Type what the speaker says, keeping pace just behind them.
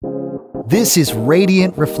This is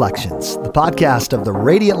Radiant Reflections, the podcast of the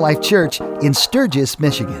Radiant Life Church in Sturgis,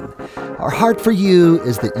 Michigan. Our heart for you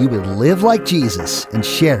is that you would live like Jesus and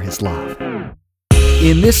share his love.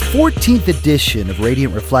 In this 14th edition of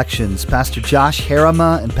Radiant Reflections, Pastor Josh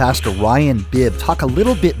Harama and Pastor Ryan Bibb talk a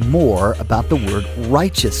little bit more about the word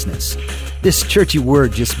righteousness. This churchy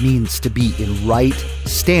word just means to be in right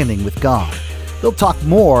standing with God. They'll talk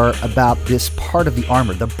more about this part of the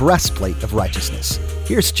armor, the breastplate of righteousness.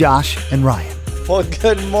 Here's Josh and Ryan. Well,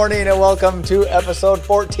 good morning and welcome to episode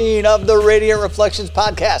 14 of the Radiant Reflections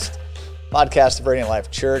podcast of Radiant Life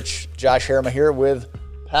Church. Josh Harama here with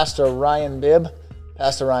Pastor Ryan Bibb.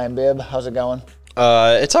 Pastor Ryan Bibb, how's it going?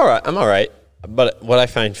 It's all right. I'm all right. But what I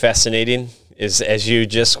find fascinating is as you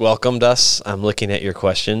just welcomed us, I'm looking at your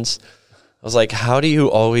questions. I was like, how do you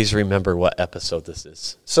always remember what episode this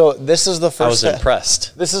is? So this is the first... I was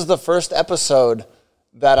impressed. This is the first episode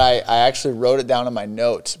that I actually wrote it down in my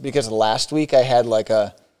notes because last week I had like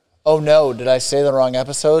oh no, did I say the wrong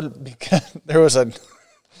episode? Because there was an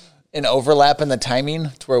overlap in the timing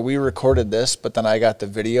to where we recorded this, but then I got the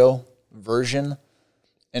video version.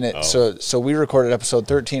 And so we recorded episode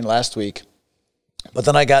 13 last week, but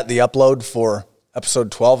then I got the upload for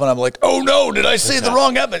episode 12, and I'm like, oh no, did I say the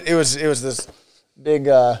wrong episode? It was this big,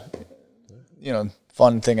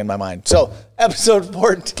 fun thing in my mind. So episode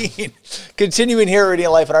 14, continuing here at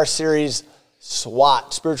Radiant Life in our series,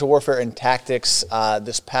 SWAT, Spiritual Warfare and Tactics.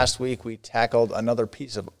 This past week, we tackled another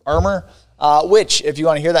piece of armor, which, if you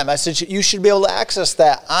want to hear that message, you should be able to access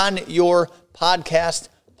that on your podcast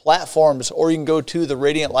platforms, or you can go to the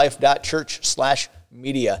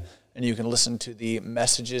radiantlife.church/media, and you can listen to the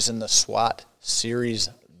messages in the SWAT series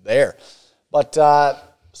there. But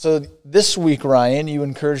so this week, Ryan, you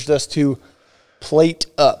encouraged us to plate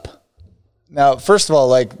up. Now, first of all,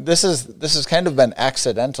 like this has kind of been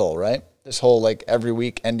accidental, right? This whole like every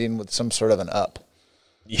week ending with some sort of an up.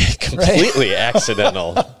 Yeah, completely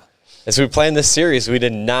accidental. As we planned this series, we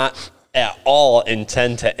did not at all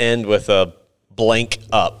intend to end with a blank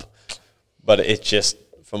up, but it just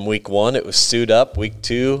from week one it was suit up, week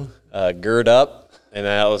two gird up, and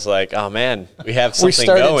I was like, oh man, we have something we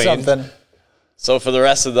started going. Something. So for the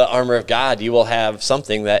rest of the armor of God, you will have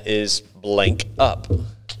something that is blank up.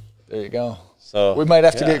 There you go. So we might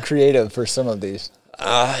have to get creative for some of these.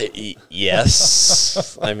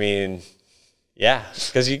 Yes. I mean, yeah,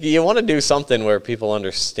 because you want to do something where people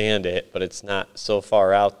understand it, but it's not so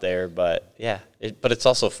far out there. But yeah, but it's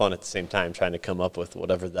also fun at the same time trying to come up with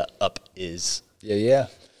whatever the up is. Yeah.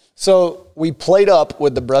 So we played up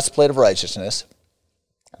with the breastplate of righteousness,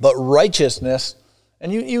 but righteousness,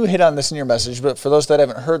 and you hit on this in your message, but for those that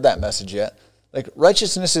haven't heard that message yet, like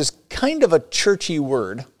righteousness is kind of a churchy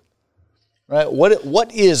word, right?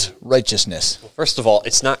 What is righteousness? Well, first of all,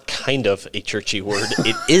 it's not kind of a churchy word.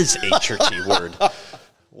 It is a churchy word.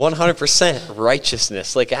 100%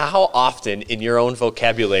 righteousness. Like how often in your own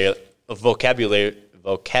vocabulary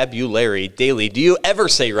daily do you ever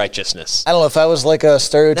say righteousness? I don't know. If I was like a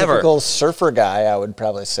stereotypical surfer guy, I would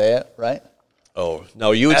probably say it, right? Oh,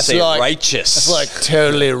 no, you would say righteous. It's like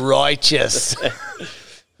totally righteous.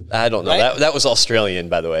 I don't know. Right? That was Australian,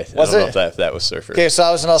 by the way. I don't know if that was surfer. Okay, so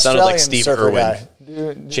I was an Australian like Steve surfer Irwin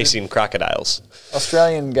guy. Chasing crocodiles.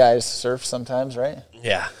 Australian guys surf sometimes, right?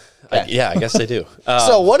 Yeah. Okay. I guess they do.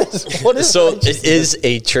 So what is so it is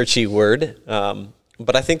a churchy word,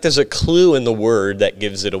 but I think there's a clue in the word that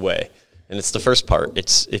gives it away. And it's the first part.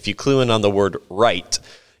 It's if you clue in on the word right,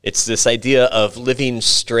 it's this idea of living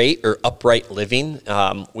straight or upright living.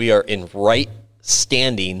 We are in right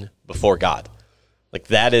standing before God. Like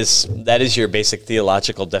that is your basic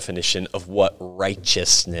theological definition of what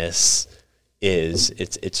righteousness is.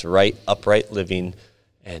 It's right, upright living,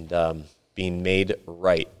 and being made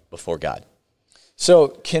right before God. So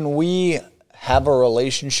can we have a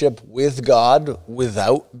relationship with God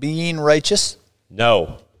without being righteous?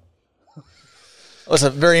 No. That was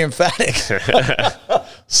a very emphatic.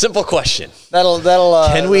 Simple question. That'll.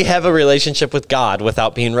 Can we have a relationship with God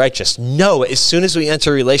without being righteous? No. As soon as we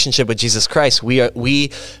enter a relationship with Jesus Christ,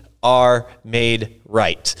 we are made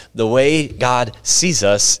right. The way God sees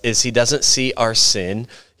us is He doesn't see our sin.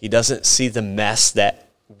 He doesn't see the mess that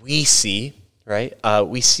we see. Right?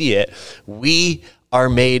 We see it. We are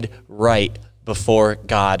made right before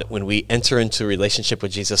God when we enter into a relationship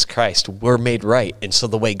with Jesus Christ. We're made right. And so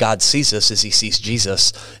the way God sees us is He sees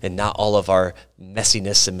Jesus and not all of our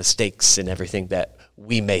messiness and mistakes and everything that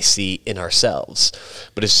we may see in ourselves.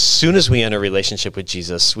 But as soon as we enter a relationship with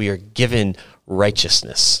Jesus, we are given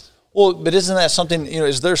righteousness. Well, but isn't that something,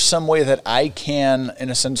 is there some way that I can,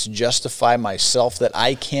 in a sense, justify myself, that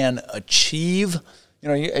I can achieve?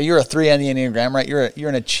 You're a 3 on the Enneagram, right? You're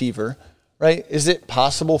an achiever. right? Is it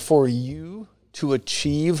possible for you to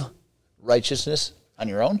achieve righteousness on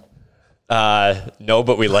your own? No,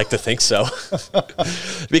 but we like to think so.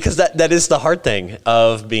 Because that is the hard thing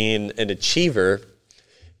of being an achiever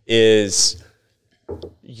is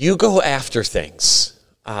you go after things.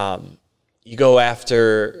 You go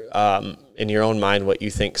after, in your own mind, what you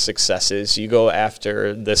think success is. You go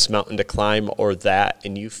after this mountain to climb or that,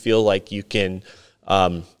 and you feel like you can,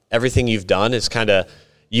 everything you've done is kind of,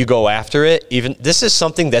 you go after it. Even this is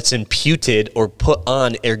something that's imputed or put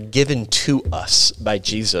on or given to us by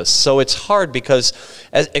Jesus. So it's hard because,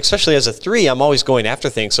 especially as a 3, I'm always going after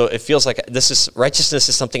things. So it feels like righteousness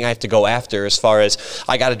is something I have to go after as far as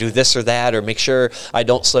I got to do this or that or make sure I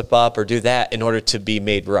don't slip up or do that in order to be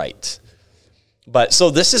made right. But so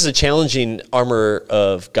this is a challenging armor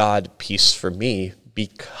of God piece for me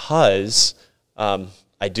because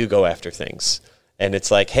I do go after things. And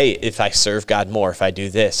it's like, hey, if I serve God more, if I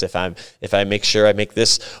do this, if I make sure I make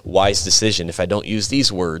this wise decision, if I don't use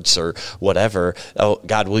these words or whatever, oh,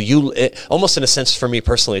 God, will you, almost in a sense for me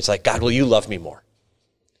personally, it's like, God, will you love me more?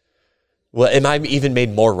 Well, am I even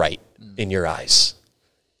made more right in your eyes?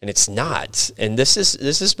 And it's not. And this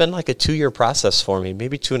has been like a 2-year process for me,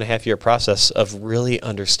 maybe 2.5-year process of really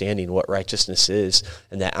understanding what righteousness is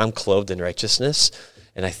and that I'm clothed in righteousness.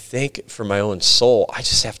 And I think for my own soul, I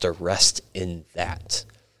just have to rest in that.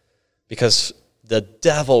 Because the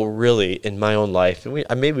devil really, in my own life,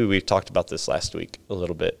 and maybe we talked about this last week a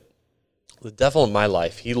little bit. The devil in my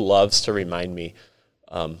life, he loves to remind me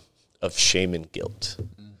of shame and guilt.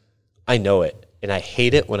 I know it, and I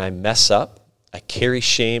hate it when I mess up. I carry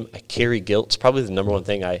shame, I carry guilt. It's probably the number one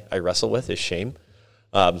thing I wrestle with is shame.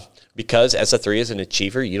 Because as a 3, as an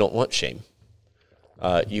achiever, you don't want shame.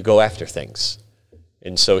 You go after things.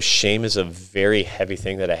 And so shame is a very heavy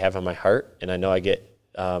thing that I have on my heart, and I know I get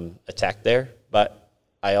attacked there, but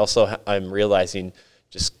I also I'm realizing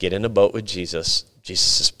just get in a boat with Jesus.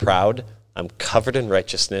 Jesus is proud. I'm covered in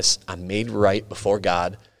righteousness. I'm made right before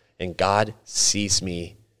God, and God sees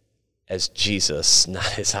me as Jesus,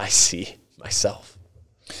 not as I see myself.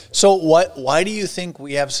 So why do you think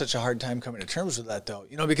we have such a hard time coming to terms with that, though?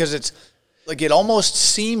 Because it's like it almost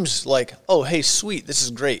seems like, oh, hey, sweet, this is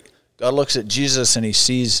great. God looks at Jesus and he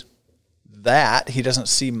sees that. He doesn't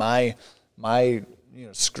see my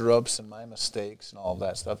screw-ups and my mistakes and all of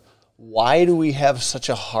that stuff. Why do we have such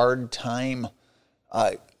a hard time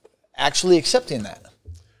actually accepting that?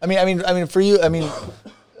 I mean, for you,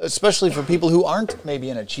 especially for people who aren't maybe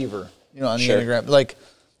an achiever, on the Enneagram, like,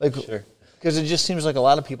 because it just seems like a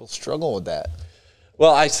lot of people struggle with that.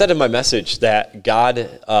 Well, I said in my message that God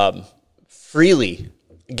freely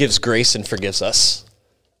gives grace and forgives us.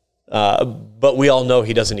 But we all know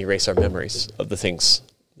he doesn't erase our memories of the things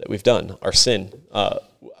that we've done, our sin.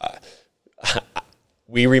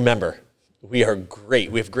 We remember. We are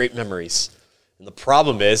great. We have great memories. And the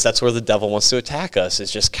problem is that's where the devil wants to attack us,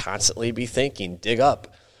 is just constantly be thinking, dig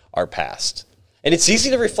up our past. And it's easy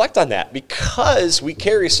to reflect on that because we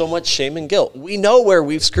carry so much shame and guilt. We know where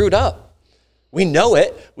we've screwed up. We know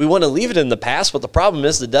it. We want to leave it in the past, but the problem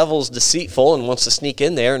is the devil's deceitful and wants to sneak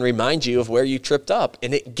in there and remind you of where you tripped up.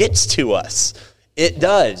 And it gets to us. It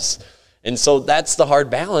does. And so that's the hard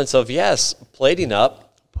balance of, yes, plating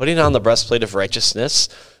up, putting on the breastplate of righteousness,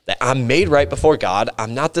 that I'm made right before God.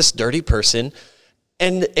 I'm not this dirty person.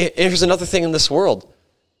 And here's another thing in this world.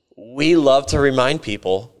 We love to remind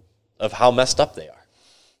people of how messed up they are.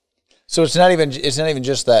 So it's not even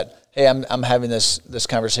just that, hey, I'm having this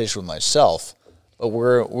conversation with myself. But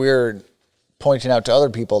we're pointing out to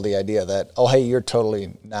other people the idea that, oh, hey, you're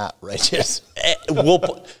totally not righteous.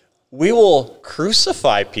 We will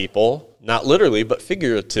crucify people, not literally, but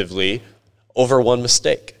figuratively, over one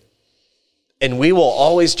mistake. And we will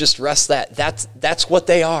always just rest that. That's what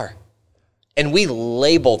they are. And we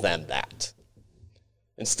label them that.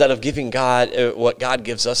 Instead of giving God what God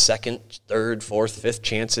gives us, 2nd, 3rd, 4th, 5th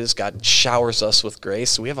chances, God showers us with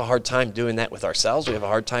grace. We have a hard time doing that with ourselves. We have a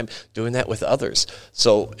hard time doing that with others.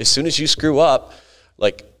 So as soon as you screw up,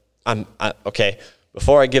 okay,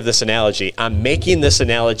 before I give this analogy, I'm making this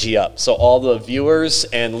analogy up so all the viewers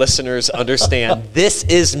and listeners understand this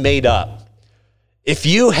is made up. If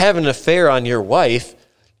you have an affair on your wife,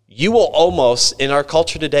 you will almost, in our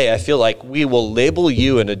culture today, I feel like we will label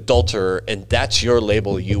you an adulterer, and that's your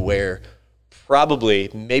label you wear probably,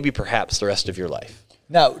 maybe perhaps the rest of your life.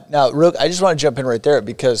 Now, Rook, I just want to jump in right there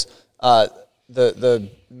because the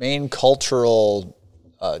main cultural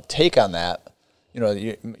take on that,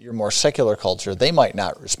 your more secular culture, they might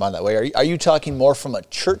not respond that way. Are you talking more from a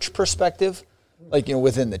church perspective Like,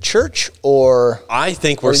 within the church, or? I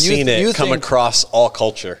think we're seeing it come across all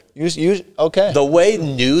culture. Okay. The way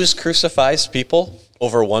news crucifies people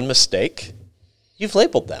over one mistake, you've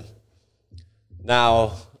labeled them.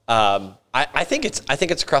 Now, I think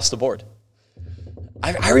it's across the board.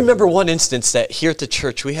 I remember one instance that here at the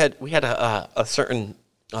church we had a certain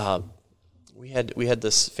we had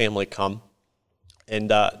this family come,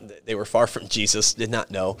 and they were far from Jesus, did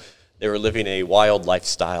not know. They were living a wild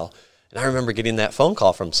lifestyle. And I remember getting that phone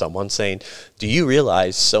call from someone saying, "Do you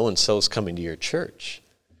realize so-and-so is coming to your church?"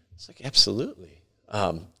 It's like, absolutely.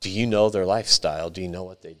 Do you know their lifestyle? Do you know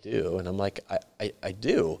what they do? And I'm like, I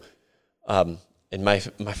do. In my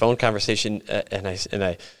phone conversation, and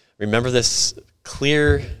I remember this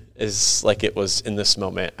clear as like it was in this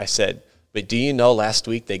moment. I said, "But do you know last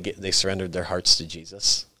week they surrendered their hearts to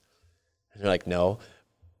Jesus?" And they're like, "No,"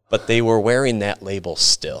 but they were wearing that label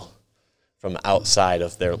still from outside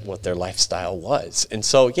of what their lifestyle was. And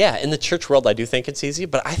so, yeah, in the church world, I do think it's easy,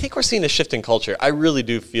 but I think we're seeing a shift in culture. I really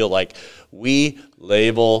do feel like we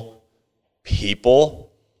label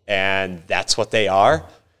people, and that's what they are,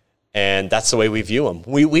 and that's the way we view them.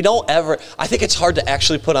 We don't ever, I think it's hard to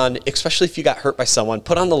actually put on, especially if you got hurt by someone,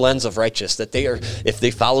 put on the lens of righteous, that they are, if they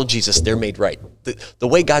follow Jesus, they're made right. The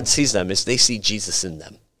way God sees them is they see Jesus in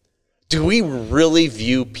them. Do we really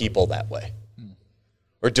view people that way?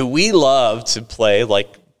 Or do we love to play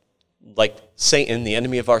like Satan, the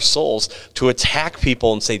enemy of our souls, to attack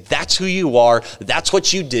people and say, that's who you are, that's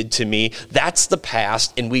what you did to me, that's the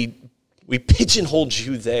past, and we pigeonholed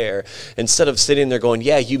you there instead of sitting there going,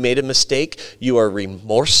 yeah, you made a mistake, you are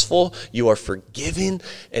remorseful, you are forgiven,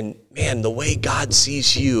 and man, the way God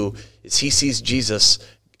sees you is he sees Jesus.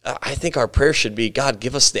 I think our prayer should be, God,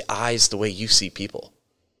 give us the eyes the way you see people.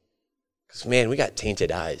 Because man, we got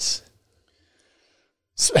tainted eyes.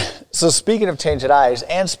 So speaking of tainted eyes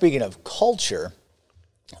and speaking of culture,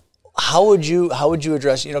 how would you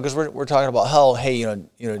address, because we're talking about how, hey,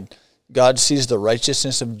 God sees the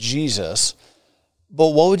righteousness of Jesus, but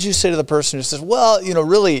what would you say to the person who says, well,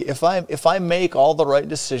 really, if I make all the right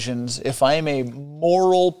decisions, if I'm a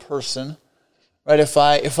moral person, right, if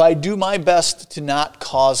I do my best to not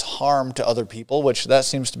cause harm to other people, which that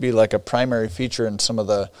seems to be like a primary feature in some of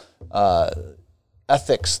the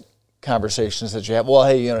ethics conversations that you have. Well,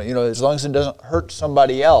 hey, as long as it doesn't hurt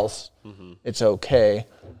somebody else, it's okay.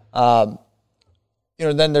 Then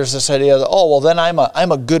there's this idea that, oh, well, then I'm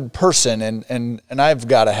a good person, and I've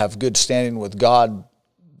got to have good standing with God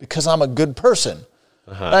because I'm a good person.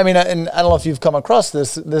 I mean, and I don't know if you've come across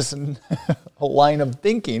this line of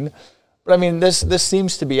thinking, but I mean, this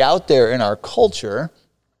seems to be out there in our culture.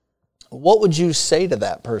 What would you say to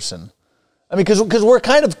that person? I mean, because we're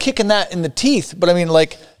kind of kicking that in the teeth, but I mean,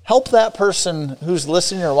 like, help that person who's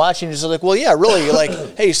listening or watching. Who's like, well, yeah, really,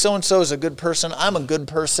 like, hey, so-and-so is a good person. I'm a good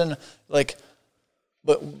person. Like,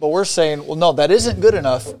 but we're saying, well, no, that isn't good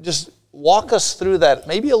enough. Just walk us through that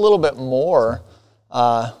maybe a little bit more.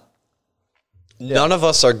 None of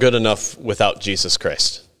us are good enough without Jesus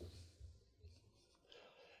Christ.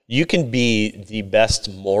 You can be the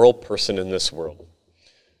best moral person in this world,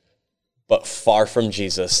 but far from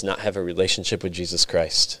Jesus, not have a relationship with Jesus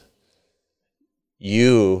Christ.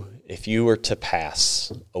 If you were to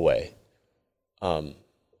pass away,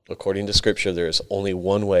 according to Scripture, there is only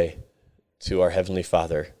one way to our Heavenly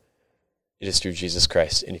Father. It is through Jesus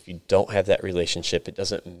Christ. And if you don't have that relationship, it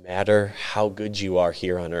doesn't matter how good you are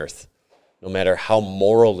here on earth, no matter how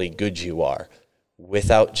morally good you are,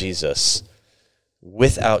 without Jesus,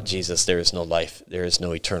 there is no life. There is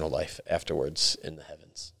no eternal life afterwards in the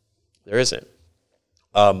heavens. There isn't.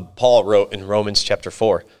 Paul wrote in Romans chapter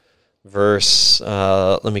 4, verse,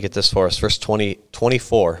 let me get this for us, verse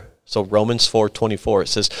 24. So Romans 4:24, it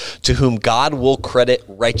says, to whom God will credit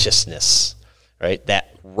righteousness, right?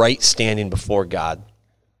 That right standing before God.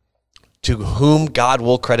 To whom God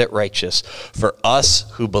will credit righteous for us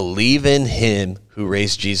who believe in him who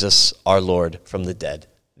raised Jesus our Lord from the dead.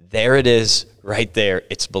 There it is, right there.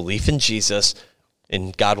 It's belief in Jesus,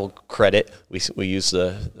 and God will credit, we use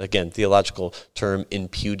the, again, theological term,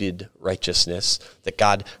 imputed righteousness, that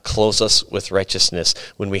God clothes us with righteousness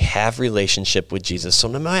when we have relationship with Jesus. So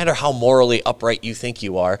no matter how morally upright you think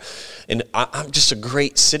you are, and I'm just a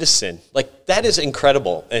great citizen, like that is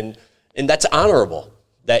incredible, and that's honorable,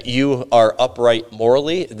 that you are upright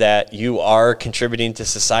morally, that you are contributing to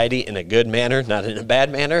society in a good manner, not in a bad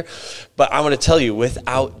manner. But I want to tell you,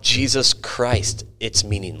 without Jesus Christ, it's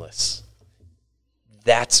meaningless.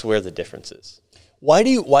 That's where the difference is. Why do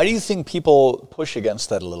you think people push against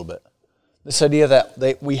that a little bit? This idea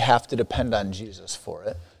that we have to depend on Jesus for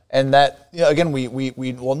it, and that again we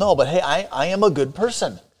well no, but hey, I am a good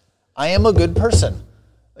person. I am a good person.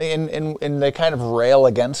 And they kind of rail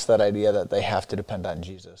against that idea that they have to depend on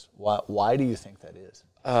Jesus. Why do you think that is?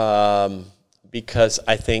 Because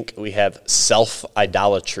I think we have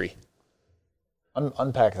self-idolatry.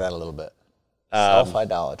 Unpack that a little bit.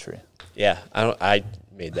 Self-idolatry. Yeah, I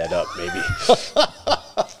made that up, maybe.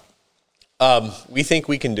 We think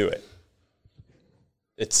we can do it.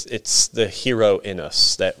 It's the hero in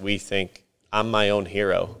us that we think, I'm my own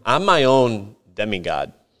hero. I'm my own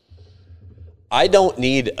demigod. I don't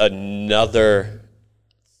need another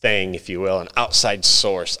thing, if you will, an outside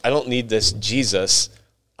source. I don't need this Jesus.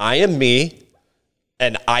 I am me,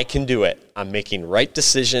 and I can do it. I'm making right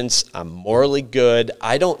decisions. I'm morally good.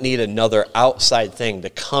 I don't need another outside thing to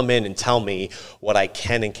come in and tell me what I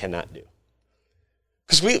can and cannot do.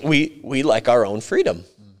 Because we like our own freedom.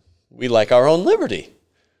 We like our own liberty.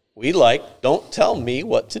 We like, don't tell me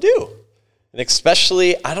what to do. And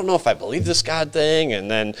especially, I don't know if I believe this God thing, and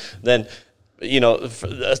then you know,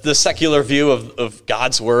 the secular view of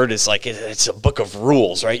God's word is like it's a book of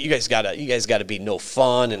rules, right? You guys gotta be no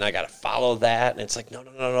fun, and I gotta follow that. And it's like,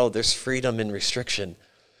 no. There's freedom in restriction.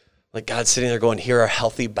 Like God's sitting there going, here are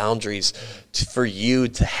healthy boundaries for you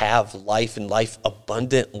to have life and life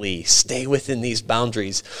abundantly. Stay within these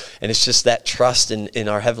boundaries. And it's just that trust in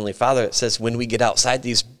our Heavenly Father that says when we get outside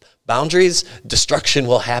these boundaries, destruction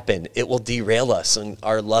will happen. It will derail us. And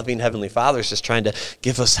our loving Heavenly Father is just trying to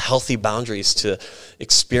give us healthy boundaries to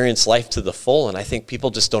experience life to the full. And I think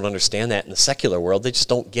people just don't understand that in the secular world. They just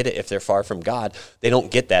don't get it if they're far from God. They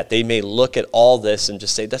don't get that. They may look at all this and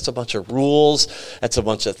just say, that's a bunch of rules. That's a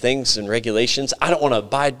bunch of things and regulations I don't want to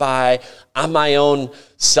abide by. I'm my own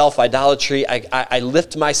self-idolatry. I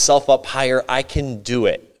lift myself up higher. I can do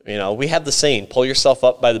it. You know, we have the saying, pull yourself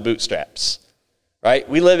up by the bootstraps. Right?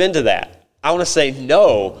 We live into that. I want to say,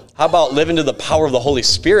 no. How about live into the power of the Holy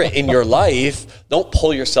Spirit in your life? Don't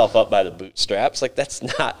pull yourself up by the bootstraps. Like, that's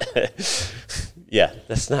not,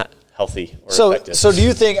 that's not healthy or effective. So do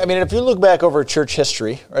you think, I mean, if you look back over church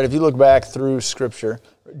history, right, if you look back through Scripture,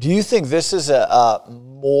 do you think this is a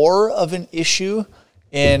more of an issue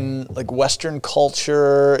in like Western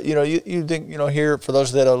culture? You know, you think, you know, here, for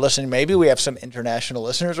those that are listening, maybe we have some international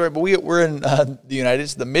listeners, right? But we're in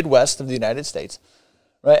the Midwest of the United States,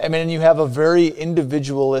 right? I mean, and you have a very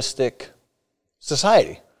individualistic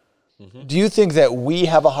society. Mm-hmm. Do you think that we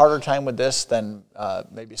have a harder time with this than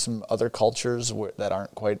maybe some other cultures that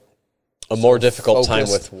aren't quite a more difficult time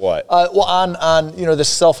with what? Well, on you know, this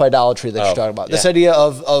self-idolatry that you're talking about. This idea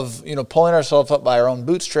of you know, pulling ourselves up by our own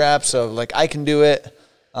bootstraps, of like, I can do it.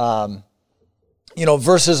 You know,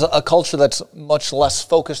 versus a culture that's much less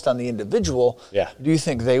focused on the individual. Yeah. Do you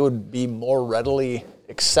think they would be more readily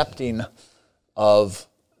accepting of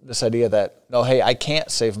this idea that, no, hey, I can't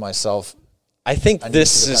save myself? I think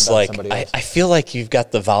this is like, I feel like you've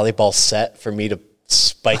got the volleyball set for me to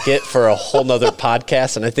spike it for a whole nother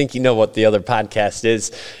podcast, and I think you know what the other podcast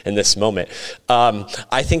is in this moment.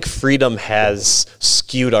 I think freedom has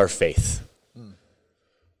skewed our faith.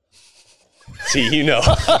 See, you know,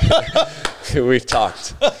 we've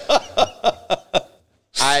talked.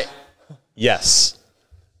 Yes.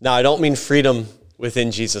 Now, I don't mean freedom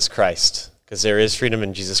within Jesus Christ, because there is freedom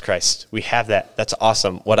in Jesus Christ. We have that. That's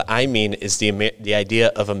awesome. What I mean is the idea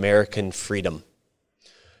of American freedom.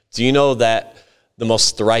 Do you know that the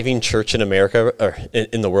most thriving church in America, or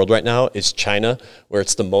in the world right now, is China, where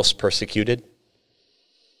it's the most persecuted?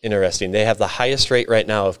 Interesting. They have the highest rate right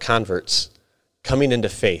now of converts coming into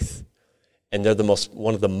faith. And they're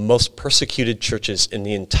one of the most persecuted churches in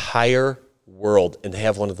the entire world, and they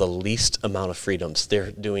have one of the least amount of freedoms.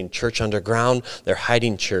 They're doing church underground, they're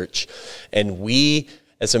hiding church, and we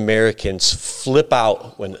as Americans flip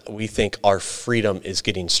out when we think our freedom is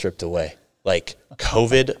getting stripped away. Like,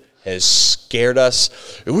 COVID has scared us.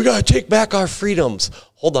 We got to take back our freedoms.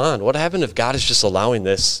 Hold on, what happened if God is just allowing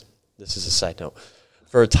this is a side note,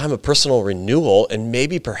 for a time of personal renewal, and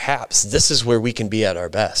maybe perhaps this is where we can be at our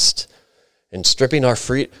best. And stripping our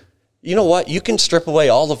freedom. You know what? You can strip away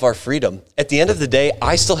all of our freedom. At the end of the day,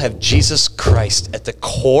 I still have Jesus Christ at the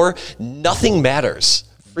core. Nothing matters.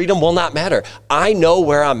 Freedom will not matter. I know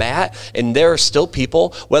where I'm at, and there are still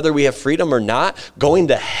people, whether we have freedom or not, going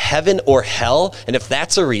to heaven or hell. And if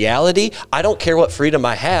that's a reality, I don't care what freedom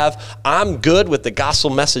I have. I'm good with the gospel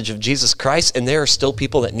message of Jesus Christ, and there are still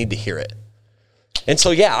people that need to hear it. And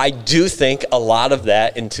so, I do think a lot of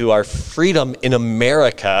that into our freedom in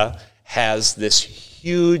America has this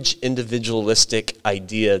huge individualistic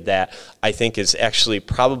idea that I think is actually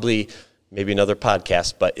probably, maybe another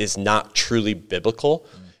podcast, but is not truly biblical.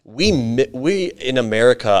 We in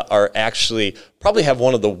America are actually probably have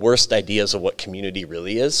one of the worst ideas of what community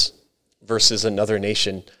really is versus another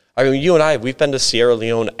nation. I mean, you and I, we've been to Sierra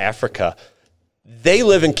Leone, Africa. They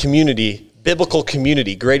live in community, biblical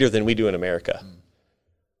community, greater than we do in America.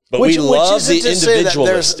 But we love the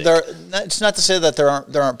individualistic. It's not to say that there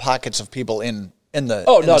aren't pockets of people in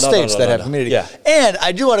the States that have community. Yeah. And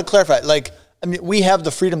I do want to clarify, like, I mean, we have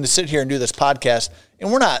the freedom to sit here and do this podcast,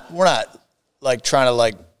 and we're not like trying to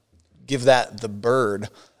like give that the bird.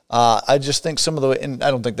 I just think some of the, and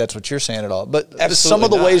I don't think that's what you're saying at all, but some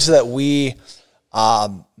of the ways that we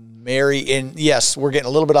marry, and yes, we're getting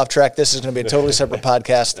a little bit off track. This is going to be a totally separate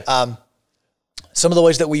podcast. Some of the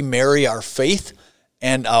ways that we marry our faith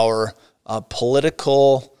and our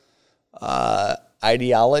political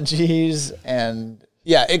ideologies, and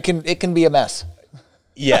yeah, it can be a mess.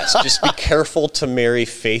 Yes, just be careful to marry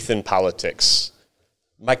faith and politics.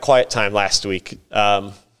 My quiet time last week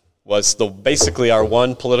was basically our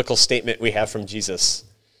one political statement we have from Jesus.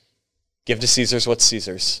 Give to Caesar's what's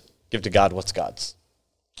Caesar's. Give to God what's God's.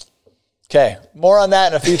 Okay, more on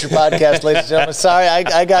that in a future podcast, ladies and gentlemen. Sorry,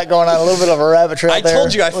 I got going on a little bit of a rabbit trail there. I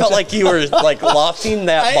told you, I felt like you were like lofting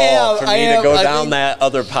that ball for me to go down that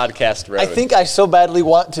other podcast road. I think I so badly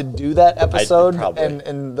want to do that episode,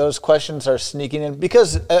 and those questions are sneaking in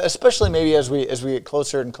because, especially maybe as we get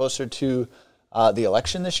closer and closer to the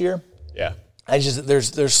election this year. Yeah,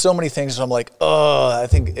 there's so many things. So I'm like, I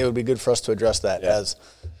think it would be good for us to address that as.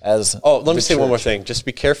 Let me say one more thing. Just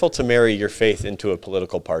be careful to marry your faith into a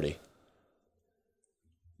political party.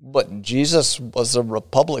 But Jesus was a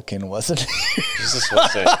Republican, wasn't he? Jesus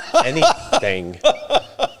wasn't anything.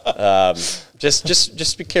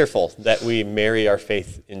 Just be careful that we marry our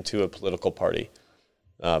faith into a political party.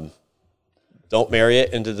 Don't marry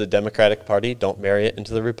it into the Democratic Party. Don't marry it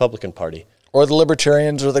into the Republican Party. Or the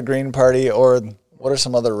Libertarians or the Green Party, or what are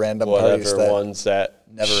some other random parties that ones that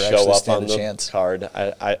never show up on the chance. Card.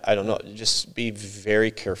 I don't know. Just be very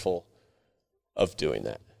careful of doing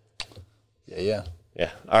that. Yeah. Yeah.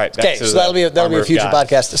 All right. Okay, so that'll be a future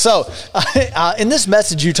podcast. So, in this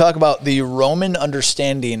message, you talk about the Roman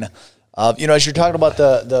understanding of, as you're talking about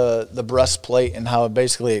the breastplate and how it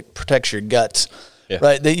basically protects your guts,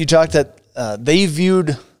 right? That you talked that they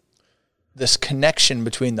viewed this connection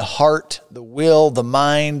between the heart, the will, the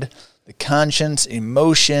mind, the conscience,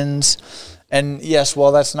 emotions, and yes,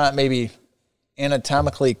 while that's not maybe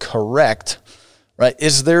anatomically correct, right?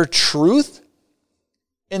 Is there truth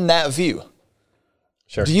in that view?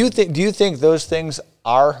 Sure. Do you think those things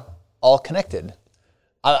are all connected?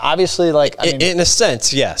 Obviously, in a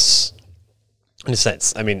sense, yes. In a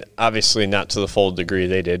sense, I mean, obviously not to the full degree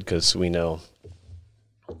they did, because we know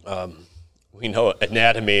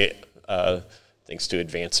anatomy. Thanks to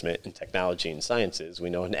advancement in technology and sciences, we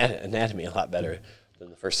know anatomy a lot better than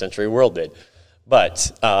the first century world did.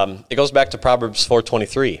 But it goes back to Proverbs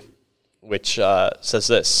 4:23, which says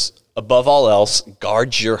this: above all else,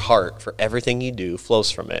 guard your heart, for everything you do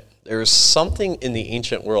flows from it. There is something in the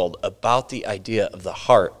ancient world about the idea of the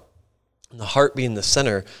heart, and the heart being the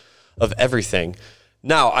center of everything.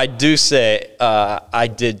 Now, I do say I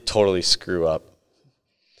did totally screw up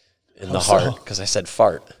in the heart, because I said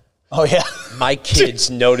fart. Oh, yeah. My kids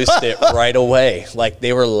noticed it right away. Like,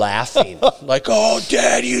 they were laughing. Like, oh,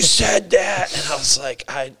 Dad, you said that. And I was like,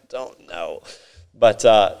 I don't know. But,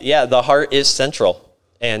 the heart is central.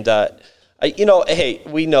 And, hey,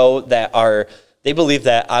 we know that they believe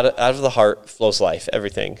that out of the heart flows life,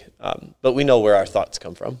 everything. But we know where our thoughts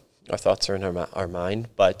come from. Our thoughts are in our mind.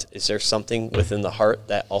 But is there something within the heart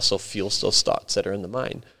that also fuels those thoughts that are in the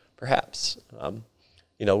mind? Perhaps.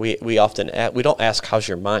 We often we don't ask, how's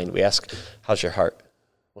your mind? We ask, how's your heart?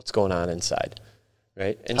 What's going on inside?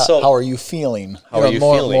 Right? And so, how are you feeling? How are you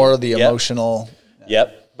feeling? More of the emotional.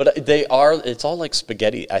 Yep. But it's all like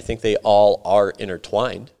spaghetti. I think they all are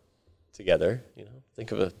intertwined together.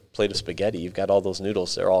 Think of a plate of spaghetti. You've got all those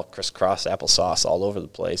noodles. They're all crisscross applesauce all over the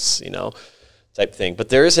place, type thing. But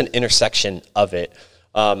there is an intersection of it.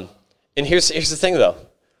 And here's the thing, though.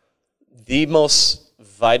 The most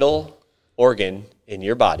vital organ in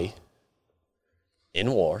your body in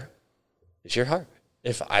war is your heart.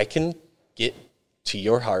 If I can get to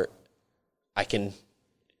your heart, I can,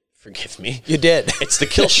 forgive me. You did. It's the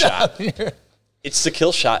kill shot. It's the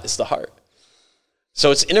kill shot, it's the heart.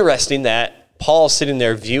 So it's interesting that Paul's sitting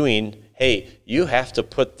there viewing, hey, you have to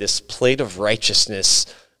put this plate of righteousness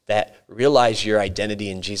that realize your identity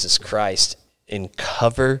in Jesus Christ and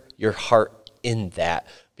cover your heart in that,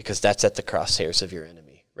 because that's at the crosshairs of your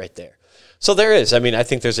enemy right there. So there is. I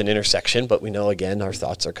think there's an intersection, but we know, again, our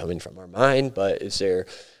thoughts are coming from our mind. But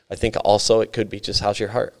I think also it could be just, how's your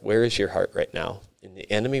heart? Where is your heart right now? And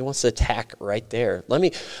the enemy wants to attack right there. Let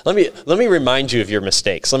me remind you of your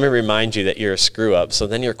mistakes. Let me remind you that you're a screw up. So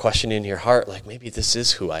then you're questioning in your heart, like, maybe this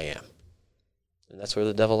is who I am. And that's where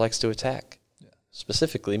the devil likes to attack,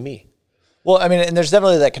 specifically me. Well, I mean, and there's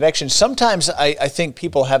definitely that connection. Sometimes I think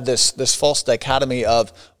people have this false dichotomy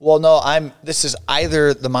of, well, no, this is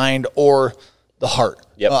either the mind or the heart.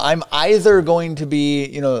 Yep. I'm either going to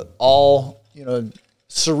be, all,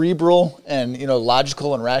 cerebral and,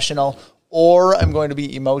 logical and rational, or I'm going to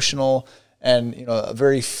be emotional and, a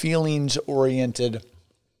very feelings-oriented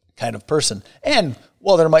kind of person. And,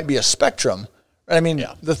 well, there might be a spectrum. Right? I mean,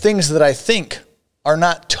 the things that I think are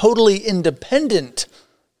not totally independent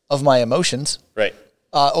of my emotions. Right.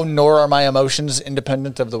 Nor are my emotions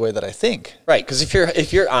independent of the way that I think. Right, because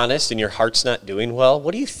if you're honest and your heart's not doing well,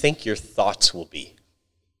 what do you think your thoughts will be?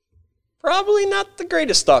 Probably not the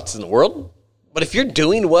greatest thoughts in the world. But if you're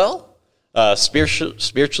doing well,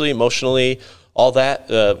 spiritually, emotionally, all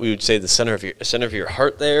that, we would say the center of your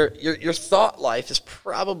heart there, your thought life is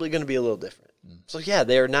probably going to be a little different. So yeah,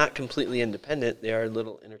 they are not completely independent. They are a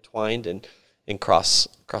little intertwined and cross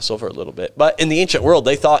over a little bit. But in the ancient world,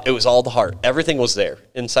 they thought it was all the heart. Everything was there.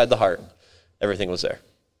 Inside the heart, everything was there.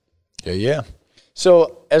 Yeah.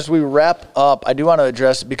 So as we wrap up, I do want to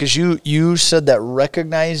address, because you said that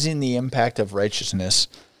recognizing the impact of righteousness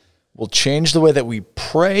will change the way that we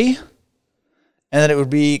pray, and that it would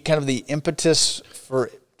be kind of the impetus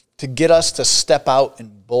to get us to step out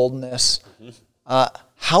in boldness.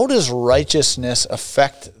 How does righteousness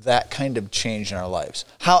affect that kind of change in our lives?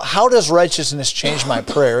 How does righteousness change my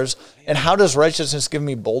prayers, and how does righteousness give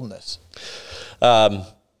me boldness? Well,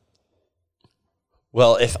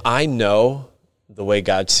 if I know the way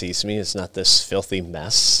God sees me is not this filthy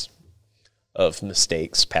mess of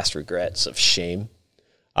mistakes, past regrets, of shame,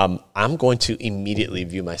 I'm going to immediately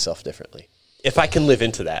view myself differently. If I can live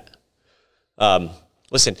into that.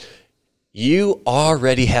 Listen, you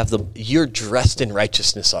already you're dressed in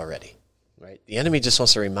righteousness already, right? The enemy just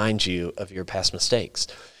wants to remind you of your past mistakes.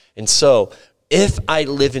 And so if I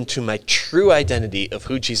live into my true identity of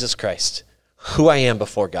who Jesus Christ, who I am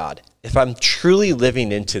before God, if I'm truly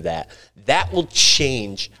living into that, that will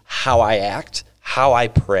change how I act, how I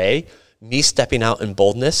pray, me stepping out in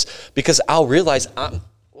boldness, because I'll realize I'm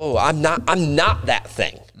not that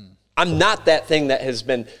thing. I'm not that thing that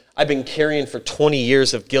I've been carrying for 20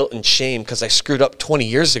 years of guilt and shame because I screwed up 20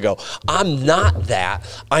 years ago. I'm not that.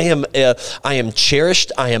 I am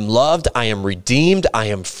cherished. I am loved. I am redeemed. I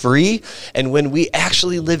am free. And when we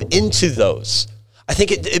actually live into those, I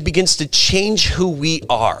think it begins to change who we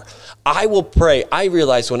are. I will pray. I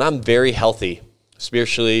realize when I'm very healthy,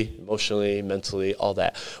 spiritually, emotionally, mentally, all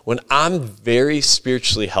that. When I'm very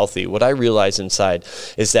spiritually healthy, what I realize inside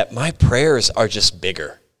is that my prayers are just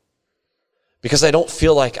bigger. Because I don't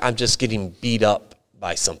feel like I'm just getting beat up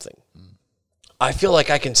by something. I feel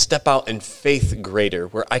like I can step out in faith greater,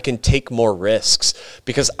 where I can take more risks,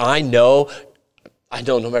 because I know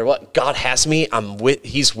no matter what, God has me,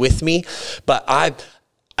 He's with me, but I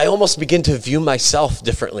almost begin to view myself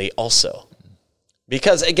differently also.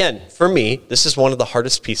 Because again, for me, this is one of the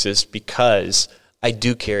hardest pieces, because I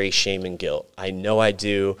do carry shame and guilt. I know I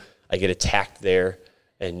do. I get attacked there,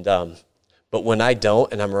 but when I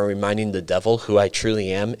don't, and I'm reminding the devil who I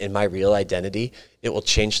truly am in my real identity, it will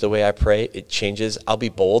change the way I pray. It changes. I'll be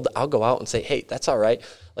bold. I'll go out and say, hey, that's all right.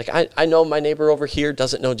 Like, I know my neighbor over here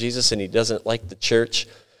doesn't know Jesus and he doesn't like the church.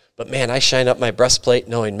 But man, I shine up my breastplate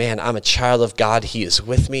knowing, man, I'm a child of God. He is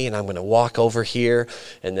with me, and I'm going to walk over here,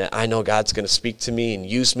 and that I know God's going to speak to me and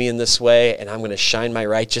use me in this way, and I'm going to shine my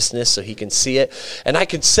righteousness so he can see it. And I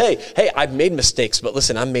could say, hey, I've made mistakes, but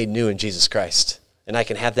listen, I'm made new in Jesus Christ. And I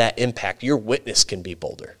can have that impact. Your witness can be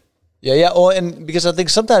bolder. Yeah. Well, and because I think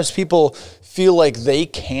sometimes people feel like they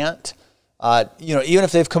can't, even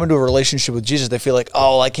if they've come into a relationship with Jesus, they feel like,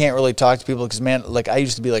 oh, I can't really talk to people because, man, like I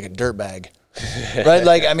used to be like a dirtbag, right?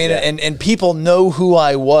 Like, I mean, and people know who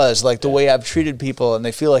I was, like the way I've treated people, and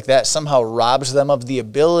they feel like that somehow robs them of the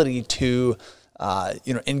ability to,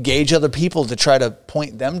 engage other people to try to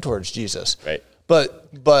point them towards Jesus. Right. But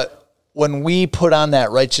when we put on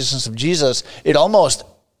that righteousness of Jesus, it almost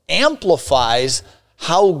amplifies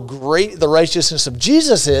how great the righteousness of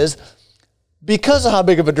Jesus is because of how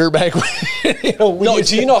big of a dirtbag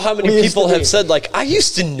do you know how many people have said, like, I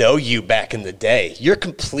used to know you back in the day. You're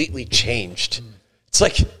completely changed. It's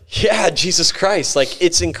like, yeah, Jesus Christ. Like,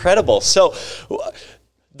 it's incredible. So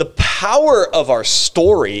the power of our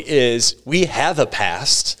story is we have a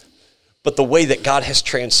past, but the way that God has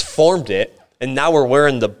transformed it, and now we're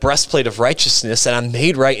wearing the breastplate of righteousness, and I'm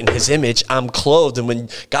made right in his image. I'm clothed, and when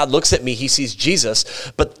God looks at me, he sees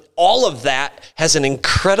Jesus. But all of that has an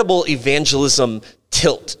incredible evangelism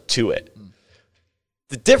tilt to it.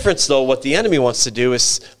 The difference, though, what the enemy wants to do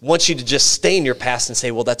is wants you to just stay in your past and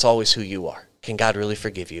say, well, that's always who you are. Can God really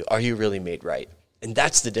forgive you? Are you really made right? And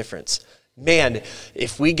that's the difference. Man,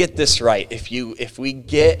 if we get this right, if we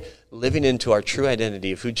get living into our true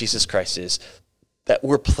identity of who Jesus Christ is, that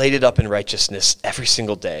we're plated up in righteousness every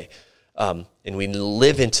single day, and we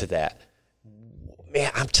live into that,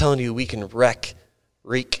 man, I'm telling you, we can wreak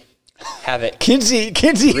havoc. Kinsey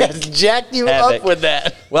has jacked you up with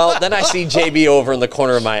that. Well, then I see JB over in the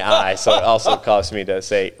corner of my eye, so it also caused me to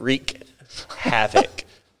say wreak havoc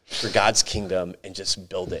for God's kingdom and just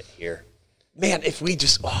build it here. Man, if we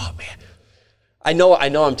just, oh man. I know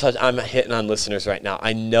I'm hitting on listeners right now.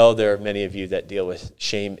 I know there are many of you that deal with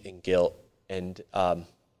shame and guilt and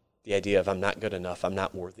the idea of I'm not good enough, I'm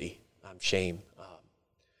not worthy, I'm shame.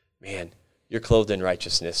 Man, you're clothed in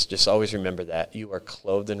righteousness. Just always remember that. You are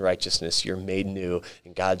clothed in righteousness. You're made new,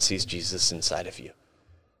 and God sees Jesus inside of you.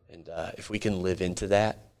 And if we can live into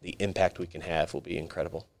that, the impact we can have will be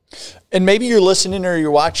incredible. And maybe you're listening or you're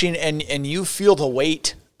watching and you feel the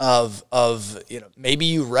weight of maybe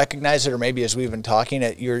you recognize it, or maybe as we've been talking,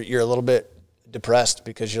 you're a little bit depressed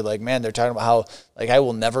because you're like, man, they're talking about how like I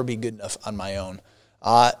will never be good enough on my own.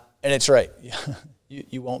 And it's right.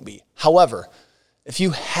 You won't be. However, if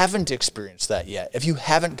you haven't experienced that yet, if you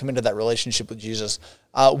haven't come into that relationship with Jesus,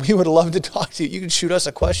 we would love to talk to you. You can shoot us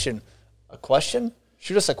a question. A question?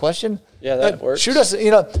 Shoot us a question? Yeah, that works. Shoot us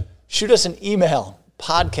an email,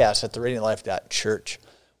 podcast@theradiantlife.church.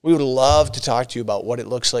 We would love to talk to you about what it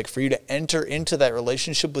looks like for you to enter into that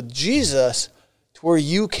relationship with Jesus to where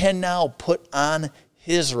you can now put on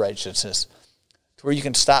his righteousness, to where you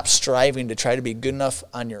can stop striving to try to be good enough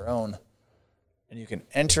on your own. And you can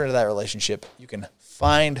enter into that relationship. You can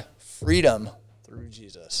find freedom through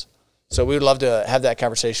Jesus. So we would love to have that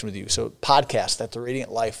conversation with you. So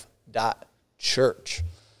podcast@theradiantlife.church.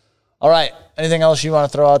 All right. Anything else you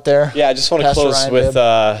want to throw out there? Yeah, I just want to Pastor close Ryan with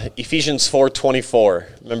Bibb? Ephesians 4:24.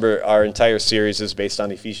 Remember, our entire series is based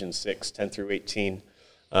on Ephesians 6:10 through 18.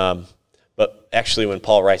 But actually, when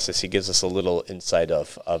Paul writes this, he gives us a little insight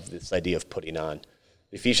of this idea of putting on.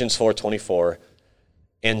 Ephesians 4:24.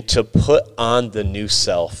 And to put on the new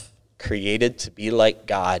self, created to be like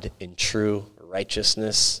God in true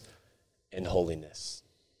righteousness and holiness.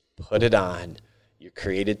 Put it on. You're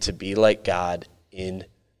created to be like God in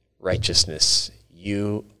righteousness.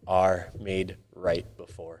 You are made right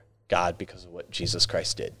before God because of what Jesus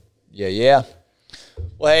Christ did. Yeah.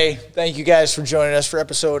 Well, hey, thank you guys for joining us for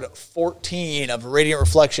episode 14 of Radiant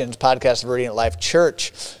Reflections, podcast of Radiant Life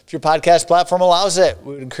Church. If your podcast platform allows it,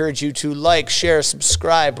 we would encourage you to like, share,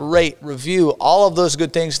 subscribe, rate, review, all of those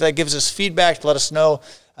good things. That gives us feedback to let us know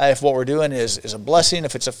if what we're doing is a blessing,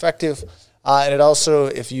 if it's effective. And it also,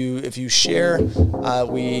 if you share,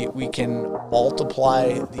 we can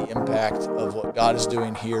multiply the impact of what God is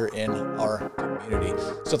doing here in our community.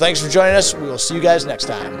 So thanks for joining us. We will see you guys next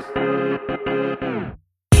time.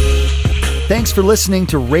 Thanks for listening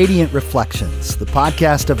to Radiant Reflections, the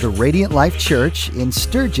podcast of the Radiant Life Church in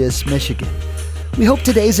Sturgis, Michigan. We hope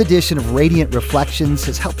today's edition of Radiant Reflections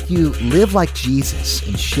has helped you live like Jesus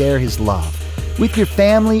and share his love with your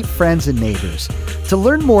family, friends, and neighbors. To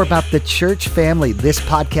learn more about the church family this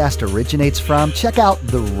podcast originates from, check out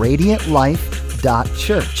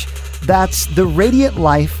theradiantlife.church. That's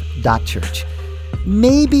theradiantlife.church.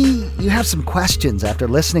 Maybe you have some questions after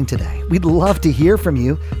listening today. We'd love to hear from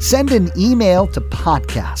you. Send an email to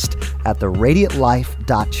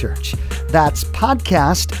podcast@theradiantlife.church. That's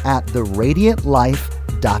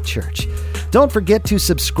podcast@theradiantlife.church. Don't forget to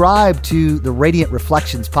subscribe to the Radiant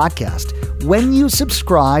Reflections podcast. When you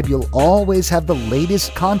subscribe, you'll always have the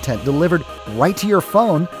latest content delivered right to your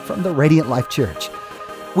phone from the Radiant Life Church.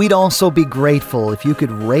 We'd also be grateful if you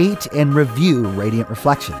could rate and review Radiant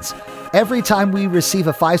Reflections. Every time we receive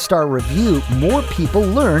a 5-star review, more people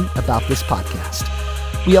learn about this podcast.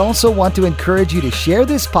 We also want to encourage you to share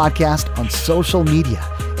this podcast on social media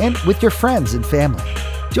and with your friends and family.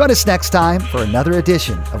 Join us next time for another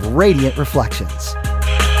edition of Radiant Reflections.